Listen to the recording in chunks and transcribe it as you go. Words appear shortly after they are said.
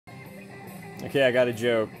Okay, I got a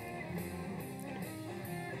joke.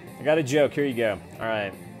 I got a joke. Here you go. All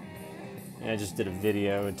right. Yeah, I just did a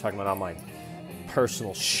video and talking about all my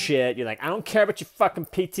personal shit. You're like, I don't care about your fucking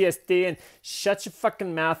PTSD and shut your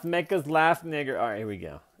fucking mouth, make us laugh, nigger. All right, here we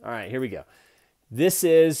go. All right, here we go. This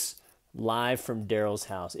is live from Daryl's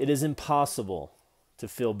house. It is impossible to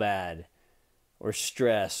feel bad or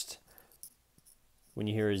stressed when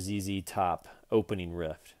you hear a ZZ Top opening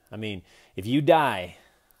riff. I mean, if you die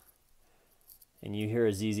and you hear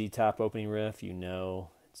a ZZ Top opening riff, you know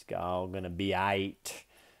it's all gonna be aight.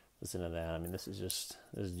 Listen to that. I mean, this is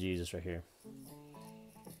Jesus right here.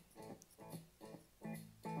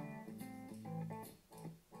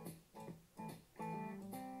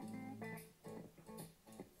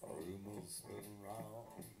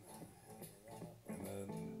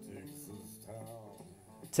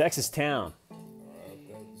 Texas town.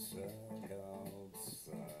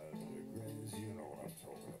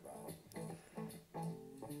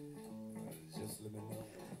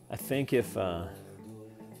 I think if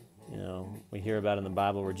you know, we hear about in the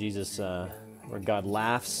Bible where Jesus, where God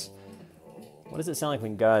laughs. What does it sound like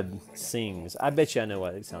when God sings? I bet you I know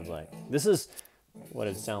what it sounds like. This is what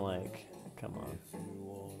it sounds like. Come on.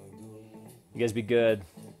 You guys be good.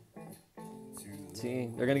 See,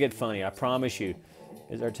 they're gonna get funny. I promise you.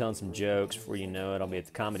 They start telling some jokes before you know it. I'll be at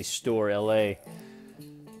the Comedy Store, LA,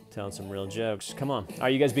 telling some real jokes. Come on. All right,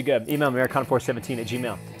 you guys be good. Email me,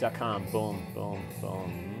 americana417@gmail.com. Boom, boom,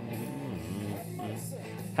 boom.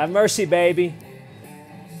 Have mercy, baby.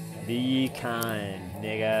 Be kind,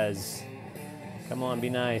 niggas. Come on, be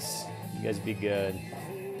nice. You guys be good.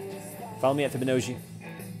 Follow me at Fibinogi.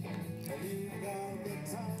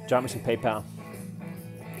 Drop me some PayPal.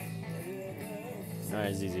 All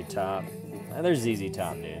right, ZZ Top. There's ZZ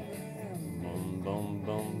Top, dude. Boom, boom,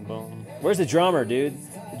 boom, boom. Where's the drummer, dude?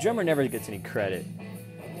 The drummer never gets any credit.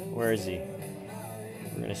 Where is he?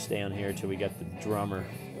 We're gonna stay on here until we get the drummer.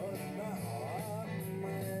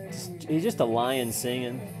 He's just a lion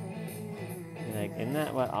singing. Like, isn't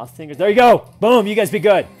that what I'll think? There you go. Boom. You guys be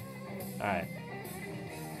good. All right.